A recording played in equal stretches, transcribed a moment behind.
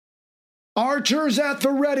Archers at the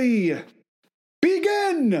ready!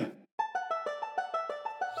 Begin!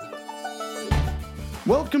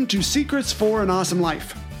 Welcome to Secrets for an Awesome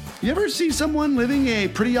Life. You ever see someone living a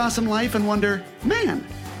pretty awesome life and wonder, man,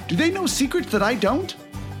 do they know secrets that I don't?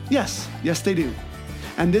 Yes, they do.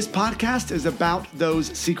 And this podcast is about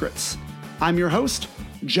those secrets. I'm your host,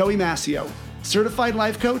 Joey Massio, certified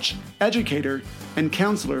life coach, educator, and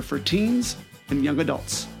counselor for teens and young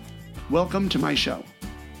adults. Welcome to my show.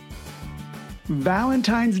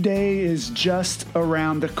 Valentine's Day is just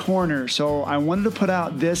around the corner, so I wanted to put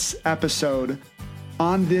out this episode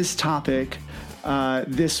on this topic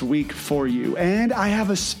this week for you. And I have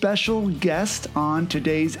a special guest on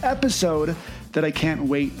today's episode that I can't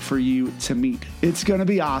wait for you to meet. It's going to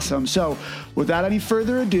be awesome. So without any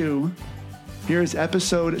further ado, here's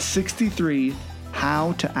episode 63,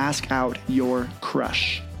 How to Ask Out Your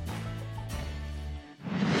Crush.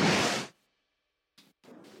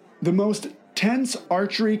 The most tense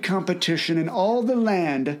archery competition in all the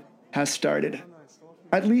land has started.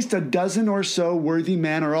 At least a dozen or so worthy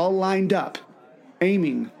men are all lined up,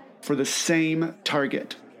 aiming for the same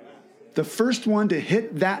target. The first one to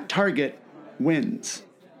hit that target wins.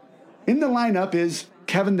 In the lineup is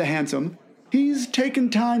Kevin the Handsome. He's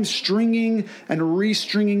taken time stringing and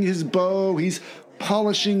restringing his bow. He's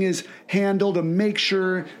polishing his handle to make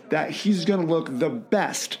sure that he's going to look the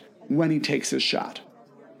best when he takes his shot.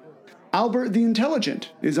 Albert the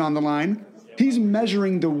Intelligent is on the line. He's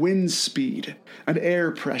measuring the wind speed and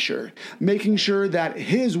air pressure, making sure that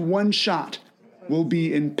his one shot will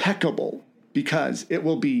be impeccable because it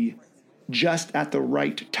will be just at the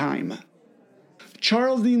right time.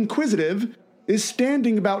 Charles the Inquisitive is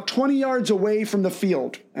standing about 20 yards away from the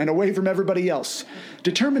field and away from everybody else,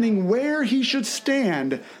 determining where he should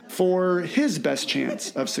stand for his best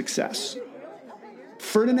chance of success.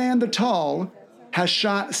 Ferdinand the Tall has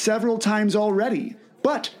shot several times already,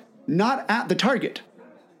 but not at the target.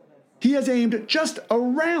 He has aimed just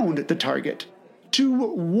around the target to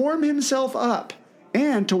warm himself up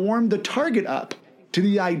and to warm the target up to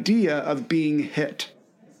the idea of being hit.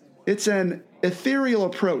 It's an ethereal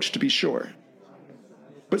approach, to be sure.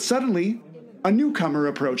 But suddenly, a newcomer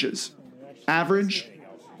approaches. Average,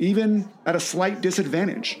 even at a slight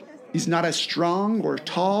disadvantage. He's not as strong or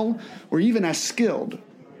tall or even as skilled.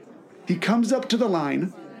 He comes up to the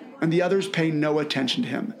line, and the others pay no attention to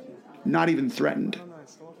him, not even threatened.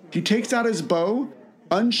 He takes out his bow,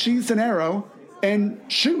 unsheaths an arrow, and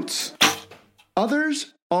shoots.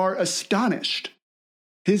 Others are astonished.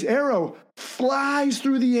 His arrow flies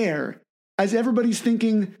through the air as everybody's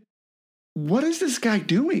thinking, what is this guy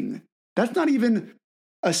doing? That's not even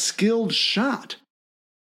a skilled shot.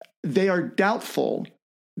 They are doubtful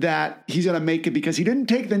that he's going to make it because he didn't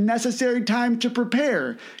take the necessary time to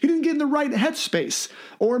prepare. He didn't get in the right headspace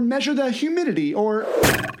or measure the humidity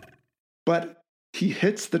But he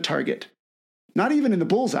hits the target. Not even in the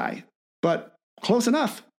bullseye, but close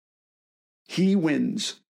enough. He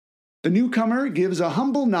wins. The newcomer gives a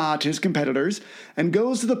humble nod to his competitors and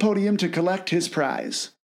goes to the podium to collect his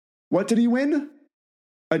prize. What did he win?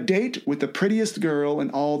 A date with the prettiest girl in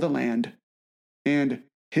all the land. And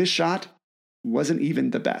his shot wasn't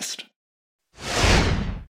even the best.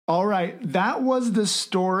 All right, that was the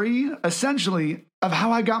story, essentially, of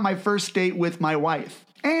how I got my first date with my wife.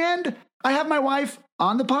 And I have my wife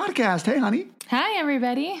on the podcast. Hey, honey. Hi,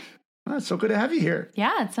 everybody. Oh, it's so good to have you here.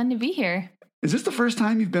 Yeah, it's fun to be here. Is this the first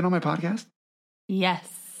time you've been on my podcast? Yes.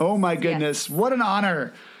 Oh, my goodness. Yes. What an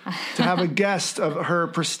honor to have a guest of her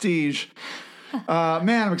prestige.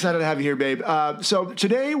 Man, I'm excited to have you here, babe. So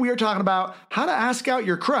today we are talking about how to ask out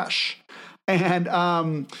your crush.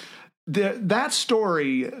 And that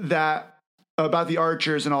story that about the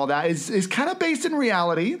archers and all that is kind of based in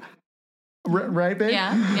reality, right, babe?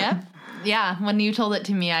 Yeah. When you told it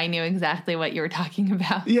to me, I knew exactly what you were talking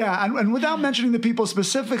about. Yeah, and without mentioning the people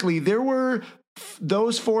specifically, there were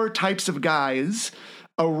those four types of guys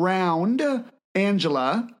around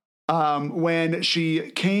Angela. When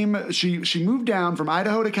she moved down from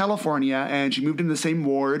Idaho to California, and she moved into the same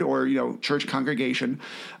ward or, church congregation,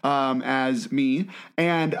 as me.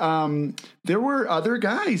 And, there were other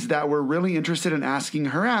guys that were really interested in asking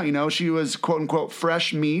her out. She was quote unquote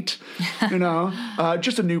fresh meat,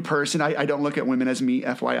 just a new person. I don't look at women as meat,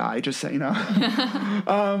 FYI, just so you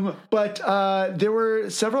know. But there were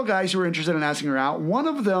several guys who were interested in asking her out. One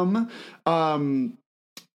of them,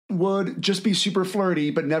 would just be super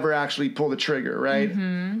flirty, but never actually pull the trigger, right?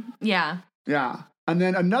 Mm-hmm. Yeah. Yeah. And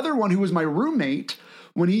then another one who was my roommate,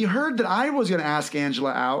 when he heard that I was going to ask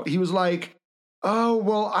Angela out, he was like, oh,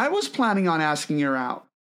 well, I was planning on asking her out.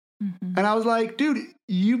 And I was like, dude,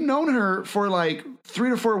 you've known her for like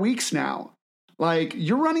 3 to 4 weeks now. Like,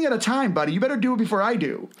 you're running out of time, buddy. You better do it before I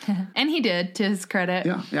do. And he did, to his credit.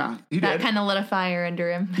 Yeah, he did. That kind of lit a fire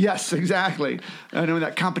under him. Yes, exactly. I know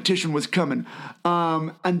that competition was coming.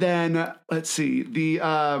 And then, let's see,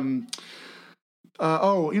 and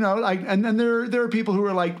then there are people who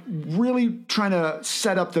are like really trying to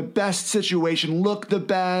set up the best situation, look the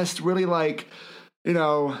best, really like,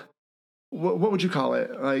 what would you call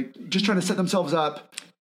it? Like, just trying to set themselves up.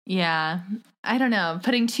 Yeah. I don't know.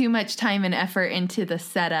 Putting too much time and effort into the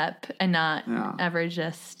setup and not ever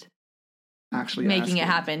just actually making it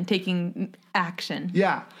happen, taking action.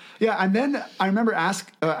 Yeah. And then I remember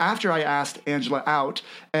after I asked Angela out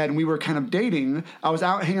and we were kind of dating, I was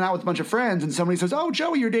out hanging out with a bunch of friends and somebody says, "Oh,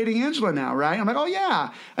 Joey, you're dating Angela now, right?" I'm like, "Oh,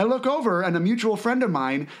 yeah." I look over and a mutual friend of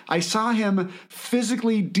mine, I saw him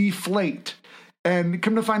physically deflate. And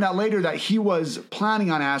come to find out later that he was planning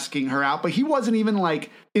on asking her out, but he wasn't even like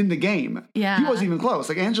in the game. Yeah. He wasn't even close.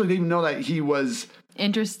 Like, Angela didn't even know that he was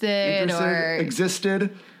interested or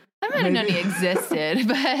existed. I might have known he existed,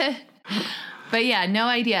 but yeah, no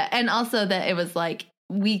idea. And also that it was like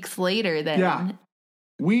weeks later then. Yeah.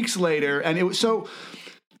 Weeks later. And it was so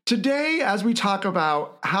today, as we talk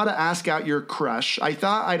about how to ask out your crush, I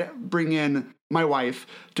thought I'd bring in my wife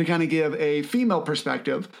to kind of give a female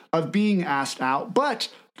perspective of being asked out. But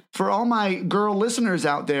for all my girl listeners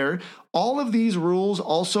out there, all of these rules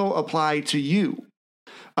also apply to you.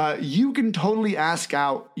 You can totally ask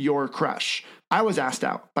out your crush. I was asked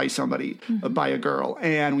out by somebody, by a girl,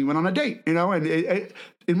 and we went on a date, and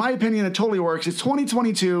in my opinion, it totally works. It's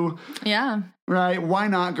 2022. Yeah. Right? Why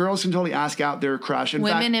not? Girls can totally ask out their crush.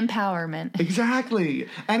 Women empowerment. Exactly.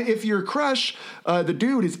 And if your crush, the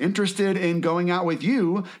dude, is interested in going out with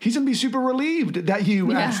you, he's going to be super relieved that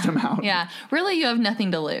you asked him out. Yeah. Really, you have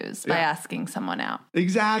nothing to lose by asking someone out.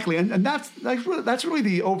 Exactly. And that's really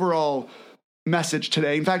the overall message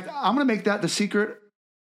today. In fact, I'm going to make that the secret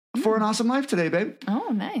for an awesome life today, babe. Oh,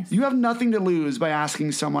 nice. You have nothing to lose by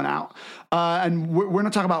asking someone out. And we're going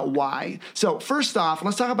to talk about why. So first off,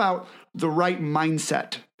 let's talk about the right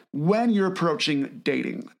mindset when you're approaching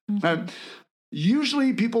dating.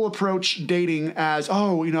 Usually people approach dating as,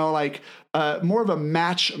 more of a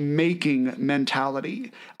matchmaking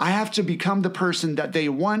mentality. I have to become the person that they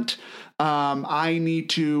want. I need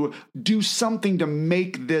to do something to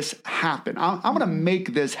make this happen. I'm going to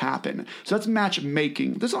make this happen. So that's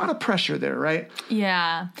matchmaking. There's a lot of pressure there, right?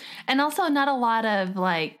 Yeah. And also not a lot of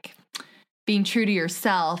being true to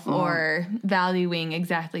yourself or valuing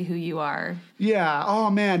exactly who you are. Yeah. Oh,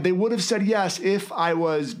 man. They would have said yes if I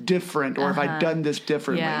was different or if I'd done this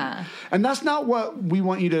differently. Yeah. And that's not what we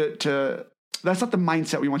want you to that's not the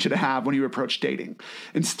mindset we want you to have when you approach dating.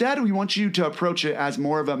 Instead, we want you to approach it as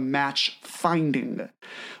more of a match finding.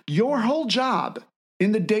 Your whole job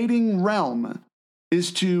in the dating realm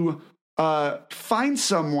is to find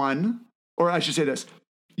someone, or I should say this,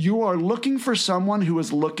 you are looking for someone who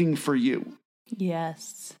is looking for you.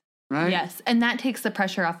 Yes. Right? Yes. And that takes the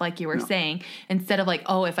pressure off, like you were saying. Instead of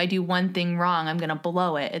if I do one thing wrong, I'm going to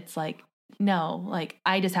blow it. It's like, no,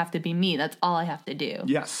 I just have to be me. That's all I have to do.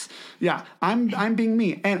 Yes. Yeah. I'm being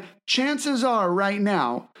me. And chances are right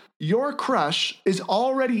now, your crush is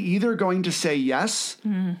already either going to say yes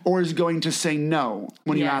or is going to say no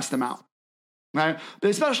when you ask them out. Right?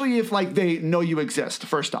 Especially if they know you exist,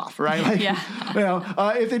 first off, right?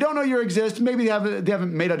 If they don't know you exist, maybe they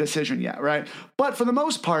haven't made a decision yet, right? But for the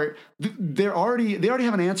most part, they already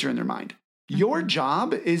have an answer in their mind. Your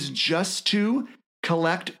job is just to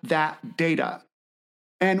collect that data.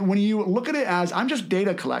 And when you look at it as, I'm just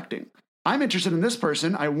data collecting. I'm interested in this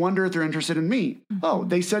person. I wonder if they're interested in me. Oh,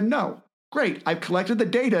 they said no. Great. I've collected the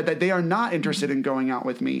data that they are not interested in going out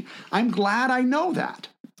with me. I'm glad I know that.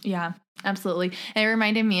 Yeah, absolutely. It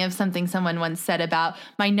reminded me of something someone once said about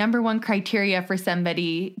my number one criteria for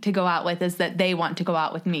somebody to go out with is that they want to go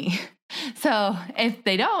out with me. So if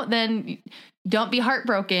they don't, then don't be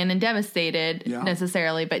heartbroken and devastated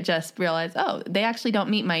necessarily, but just realize, they actually don't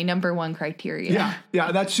meet my number one criteria.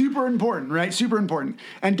 Yeah, that's super important, right? Super important.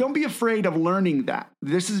 And don't be afraid of learning that.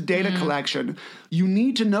 This is data collection. You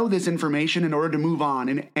need to know this information in order to move on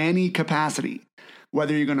in any capacity.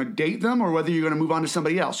 Whether you're going to date them or whether you're going to move on to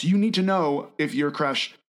somebody else, you need to know if your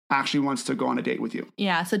crush actually wants to go on a date with you.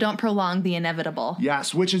 Yeah, so don't prolong the inevitable.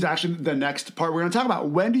 Yes, which is actually the next part we're going to talk about.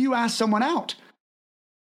 When do you ask someone out?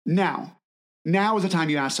 Now is the time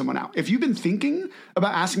you ask someone out. If you've been thinking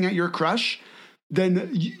about asking out your crush,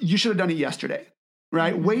 then you should have done it yesterday.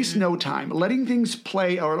 right? Waste no time. Letting things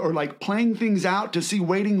play or like playing things out to see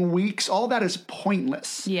waiting weeks, all that is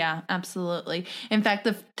pointless. Yeah, absolutely. In fact,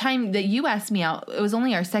 the time that you asked me out, it was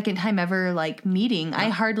only our second time ever like meeting. I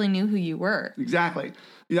hardly knew who you were. Exactly.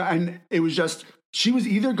 Yeah, and it was just, she was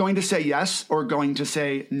either going to say yes or going to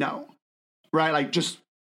say no, right? Like just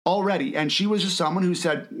already. And she was just someone who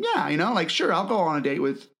said, yeah, like, sure, I'll go on a date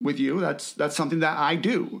with you. That's something that I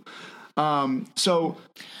do.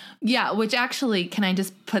 Yeah, which actually, can I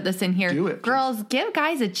just put this in here? Do it, girls, please. Give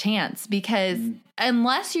guys a chance, because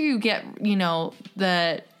unless you get,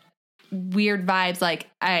 the weird vibes like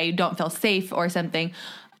I don't feel safe or something,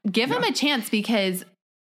 give him a chance, because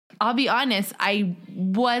I'll be honest,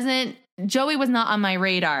 Joey was not on my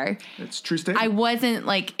radar. It's true statement. I wasn't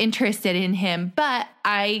like interested in him, but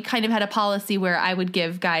I kind of had a policy where I would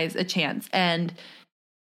give guys a chance, and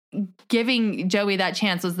giving Joey that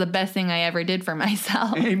chance was the best thing I ever did for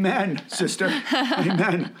myself. Amen, sister.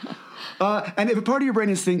 Amen. And if a part of your brain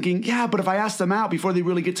is thinking, yeah, but if I ask them out before they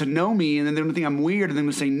really get to know me and then they're going to think I'm weird and they're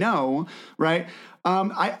going to say no, right?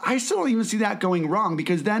 I still don't even see that going wrong,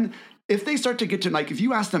 because then if they start to get to, like, if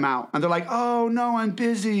you ask them out and they're like, oh, no, I'm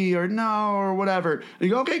busy, or no, or whatever, and you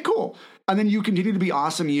go, okay, cool. And then you continue to be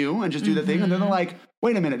awesome you and just do the thing. And then they're like,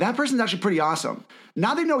 wait a minute, that person's actually pretty awesome.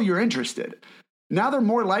 Now they know you're interested. Now they're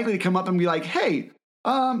more likely to come up and be like, hey,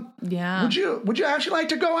 would you actually like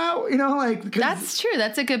to go out? That's true.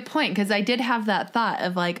 That's a good point, because I did have that thought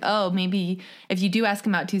of like, oh, maybe if you do ask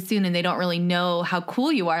them out too soon and they don't really know how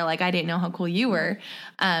cool you are, like I didn't know how cool you were,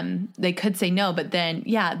 they could say no. But then,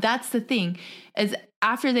 yeah, that's the thing, is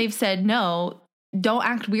after they've said no, don't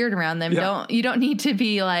act weird around them. Yeah. You don't need to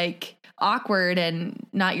be like awkward and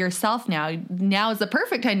not yourself now. Now is the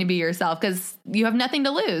perfect time to be yourself, because you have nothing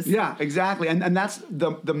to lose. Yeah, exactly. And that's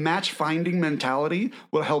the match finding mentality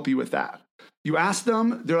will help you with that. You ask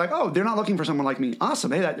them, they're like, oh, they're not looking for someone like me.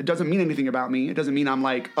 Awesome. Hey, it doesn't mean anything about me. It doesn't mean I'm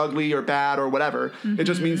like ugly or bad or whatever. It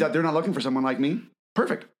just means that they're not looking for someone like me.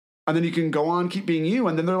 Perfect. And then you can go on, keep being you.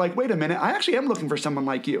 And then they're like, wait a minute, I actually am looking for someone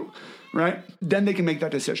like you, right? Then they can make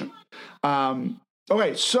that decision.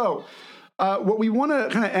 Okay, so what we want to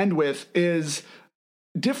kind of end with is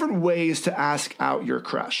different ways to ask out your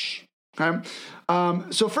crush. Okay.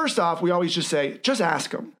 So first off, we always just say, just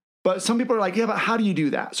ask them. But some people are like, yeah, but how do you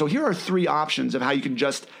do that? So here are 3 options of how you can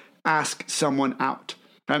just ask someone out.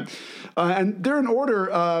 Okay. And they're in order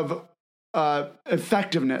of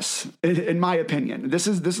effectiveness, in my opinion. This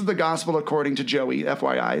is the gospel according to Joey,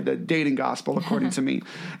 FYI, the dating gospel according to me.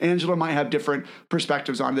 Angela might have different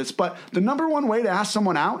perspectives on this, but the number one way to ask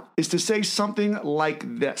someone out is to say something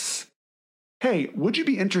like this. Hey, would you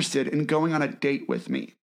be interested in going on a date with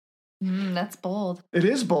me? That's bold. It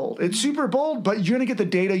is bold. It's super bold, but you're going to get the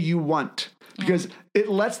data you want, because it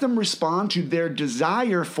lets them respond to their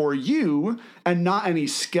desire for you and not any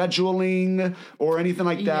scheduling or anything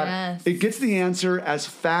like that. Yes. It gets the answer as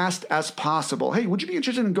fast as possible. Hey, would you be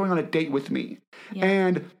interested in going on a date with me? Yeah.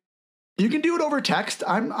 And you can do it over text.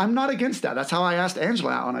 I'm not against that. That's how I asked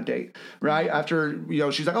Angela out on a date, right? After,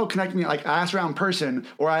 she's like, oh, connect me. Like, I asked her out in person,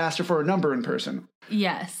 or I asked her for a number in person.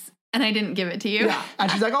 Yes. And I didn't give it to you. Yeah. And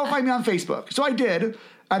she's like, oh, find me on Facebook. So I did.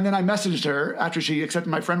 And then I messaged her after she accepted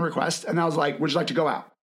my friend request. And I was like, would you like to go out?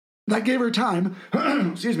 That gave her time.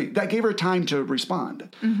 Excuse me. That gave her time to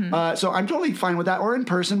respond. So I'm totally fine with that. Or in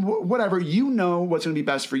person, whatever. You know what's going to be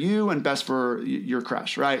best for you and best for your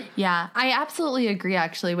crush, right? Yeah. I absolutely agree,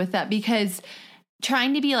 actually, with that, because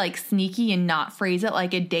trying to be like sneaky and not phrase it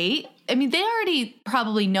like a date, I mean, they already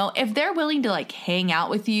probably know if they're willing to like hang out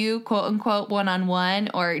with you, quote unquote, one-on-one,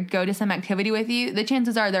 or go to some activity with you, the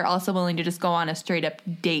chances are they're also willing to just go on a straight up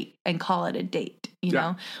date and call it a date, you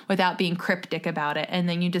know, without being cryptic about it. And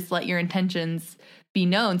then you just let your intentions be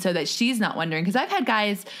known so that she's not wondering. Because I've had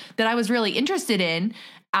guys that I was really interested in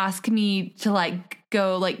ask me to like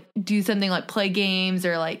go like do something like play games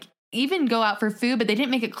or like even go out for food, but they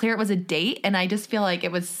didn't make it clear it was a date. And I just feel like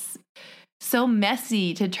it was so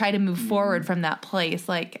messy to try to move forward from that place.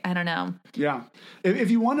 Like, I don't know. Yeah. If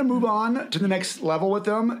you want to move on to the next level with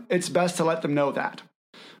them, it's best to let them know that.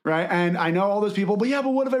 Right. And I know all those people, but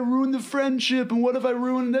what if I ruin the friendship? And what if I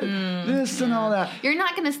ruin this and all that? You're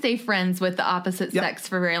not going to stay friends with the opposite sex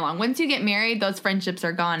for very long. Once you get married, those friendships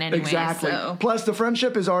are gone anyway. Exactly. So. Plus, the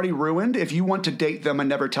friendship is already ruined if you want to date them and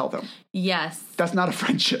never tell them. Yes. That's not a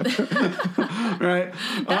friendship. Right?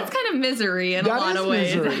 That's kind of misery in a lot of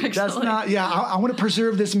ways. Actually. That's not, I want to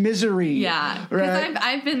preserve this misery. Yeah. Because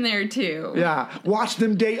I've been there too. Yeah. Watch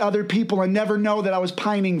them date other people and never know that I was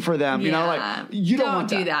pining for them. You know, like, you don't want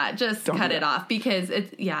that. that. Just cut it off because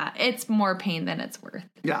it's more pain than it's worth.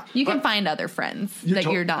 Yeah. You can find other friends that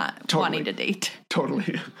you're not wanting to date.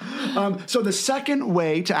 Totally. So the second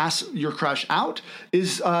way to ask your crush out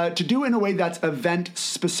is to do it in a way that's event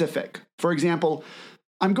specific. For example,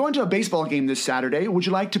 I'm going to a baseball game this Saturday. Would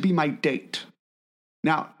you like to be my date?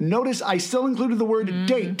 Now, notice I still included the word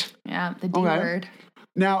date. Yeah, the D word.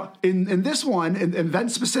 Now, in this one, in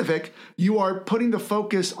event specific, you are putting the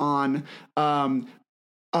focus on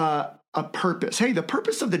a purpose. Hey, the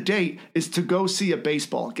purpose of the date is to go see a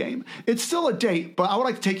baseball game. It's still a date, but I would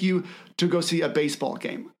like to take you to go see a baseball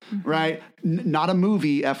game, right? Not a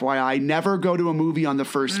movie, FYI. Never go to a movie on the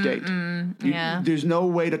first date. There's no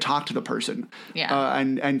way to talk to the person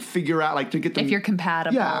and figure out, like, to get them. If you're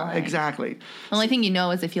compatible. Yeah, right? Exactly. The only thing you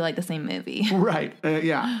know is if you like the same movie. Right,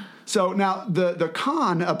 yeah. So now the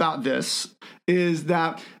con about this is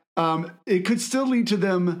that it could still lead to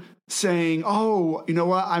them saying, oh, you know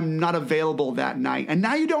what, I'm not available that night. And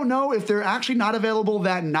now you don't know if they're actually not available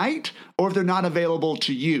that night or if they're not available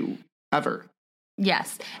to you ever.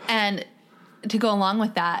 Yes. And to go along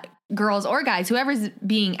with that, girls or guys, whoever's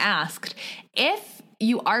being asked, if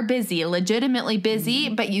you are busy, legitimately busy,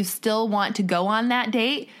 but you still want to go on that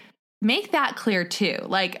date, make that clear too.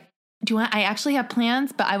 Like, I actually have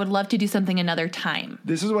plans, but I would love to do something another time.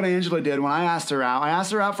 This is what Angela did when I asked her out. I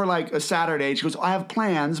asked her out for like a Saturday. She goes, I have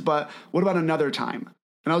plans, but what about another time?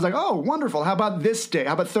 And I was like, oh, wonderful. How about this day?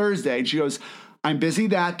 How about Thursday? And she goes, I'm busy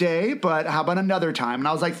that day, but how about another time? And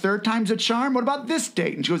I was like, third time's a charm. What about this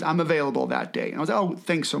date? And she goes, I'm available that day. And I was like, oh,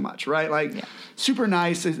 thanks so much. Right? Like, super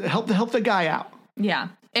nice. Help the guy out. Yeah.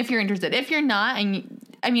 If you're interested. If you're not,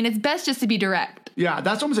 it's best just to be direct. Yeah,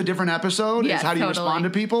 that's almost a different episode, is how do you respond to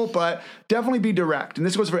people, but definitely be direct. And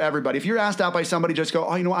this goes for everybody. If you're asked out by somebody, just go,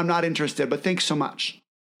 oh, you know what, I'm not interested, but thanks so much.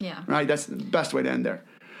 Yeah. Right, that's the best way to end there.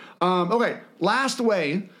 Okay, last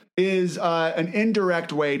way is an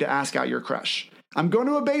indirect way to ask out your crush. I'm going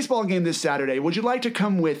to a baseball game this Saturday. Would you like to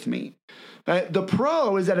come with me? The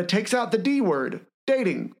pro is that it takes out the D word,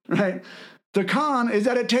 dating, right? The con is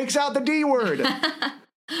that it takes out the D word.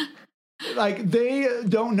 Like, they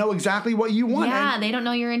don't know exactly what you want. Yeah, they don't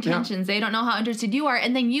know your intentions. Yeah. They don't know how interested you are.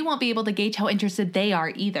 And then you won't be able to gauge how interested they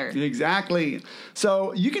are either. Exactly.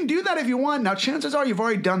 So you can do that if you want. Now, chances are you've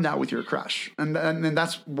already done that with your crush. And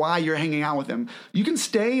that's why you're hanging out with them. You can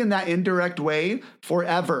stay in that indirect way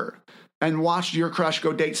forever and watch your crush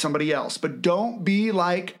go date somebody else. But don't be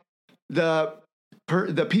like the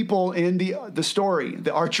people in the story,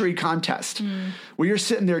 the archery contest, where you're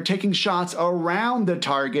sitting there taking shots around the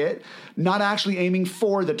target, not actually aiming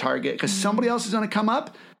for the target, because somebody else is going to come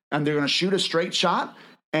up and they're going to shoot a straight shot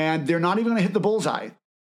and they're not even going to hit the bullseye.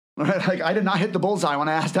 Right? Like, I did not hit the bullseye when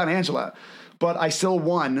I asked out Angela, but I still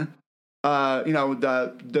won.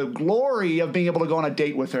 The glory of being able to go on a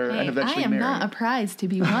date with her and eventually marry. I am not a prize to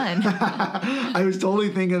be won. I was totally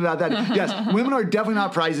thinking about that. Yes, women are definitely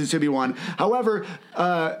not prizes to be won. However,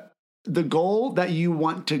 the goal that you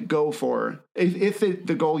want to go for, if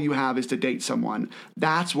the goal you have is to date someone,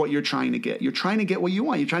 that's what you're trying to get. You're trying to get what you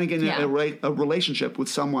want. You're trying to get in a relationship with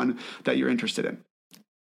someone that you're interested in.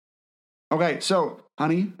 Okay, so,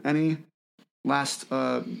 honey, any last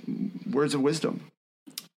words of wisdom?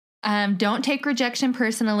 Don't take rejection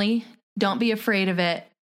personally. Don't be afraid of it.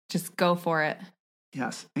 Just go for it.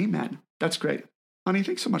 Yes. Amen. That's great. Honey,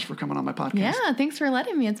 thanks so much for coming on my podcast. Yeah, thanks for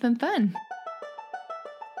letting me. It's been fun.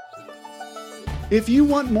 If you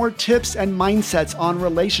want more tips and mindsets on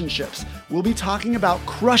relationships, we'll be talking about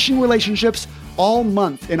crushing relationships all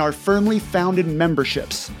month in our Firmly Founded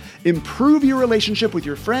memberships. Improve your relationship with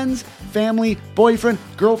your friends, family, boyfriend,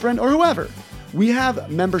 girlfriend, or whoever. We have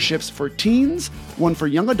memberships for teens, one for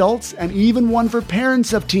young adults, and even one for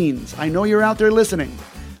parents of teens. I know you're out there listening.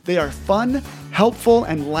 They are fun, helpful,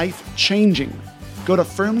 and life-changing. Go to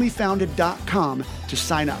firmlyfounded.com to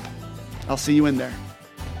sign up. I'll see you in there.